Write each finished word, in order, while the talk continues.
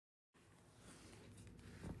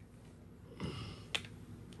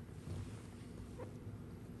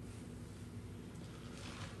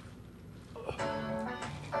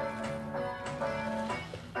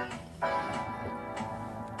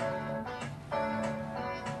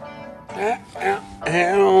Friday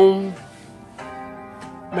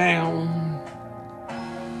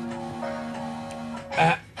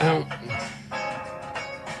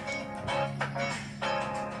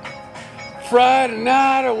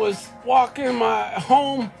night I was walking my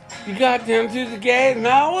home. You got down to the gate and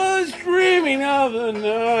I was dreaming of the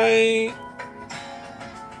night.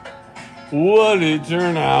 Would it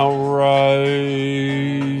turn out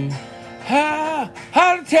right? How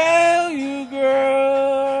to tell you, girl?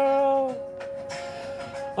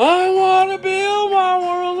 I want to build my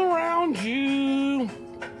world around you.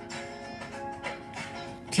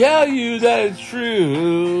 Tell you that it's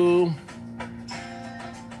true.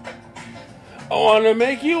 I want to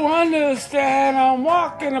make you understand I'm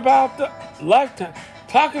walking about the lifetime,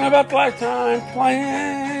 talking about the lifetime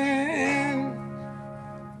plan.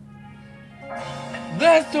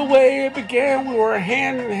 That's the way it began. We were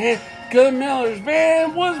hand in hand. Good Miller's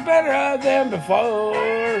band was better than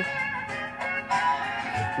before.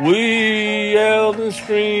 We yelled and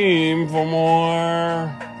screamed for more.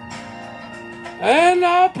 And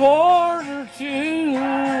I poured her too.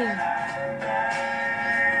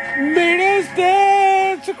 Made us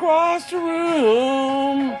dance across the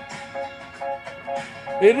room.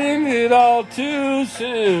 It ended all too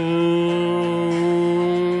soon.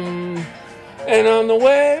 And on the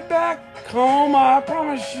way back home, I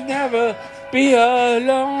promise you'd never be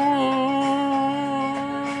alone.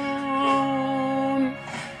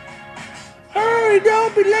 Hurry,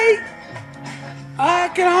 don't be late. I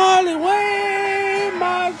can hardly wait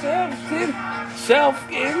myself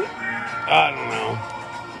in. I don't know.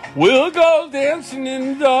 We'll go dancing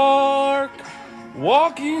in the dark,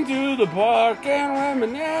 walking through the park and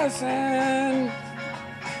reminiscing.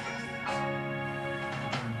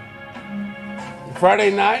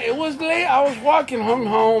 Friday night, it was late, I was walking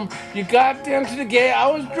home. You got down to the gate,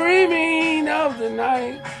 I was dreaming of the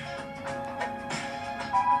night.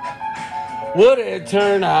 Would it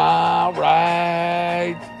turn out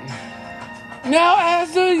right? Now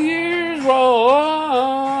as the years roll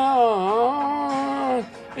on,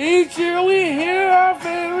 each year we hear our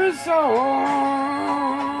favorite song.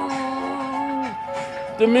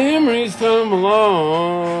 The memories come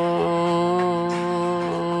along.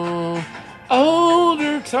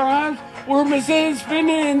 Older times we're missing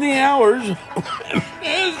spending the hours.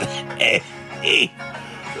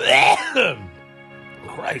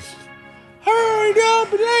 Christ. Hurry, don't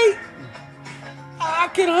be late. I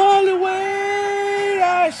can hardly wait.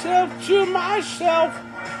 I said to myself,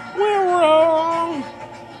 we're wrong.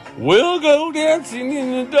 We'll go dancing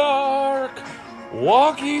in the dark,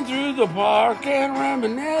 walking through the park and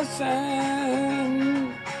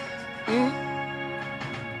reminiscing.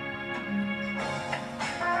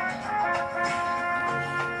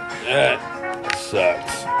 That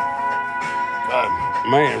sucks. God,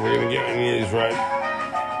 man, we're gonna get any of these right.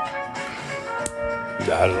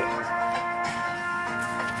 Got it.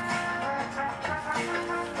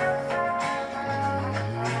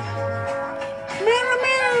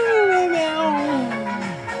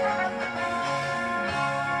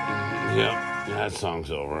 Yep, that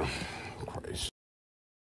song's over.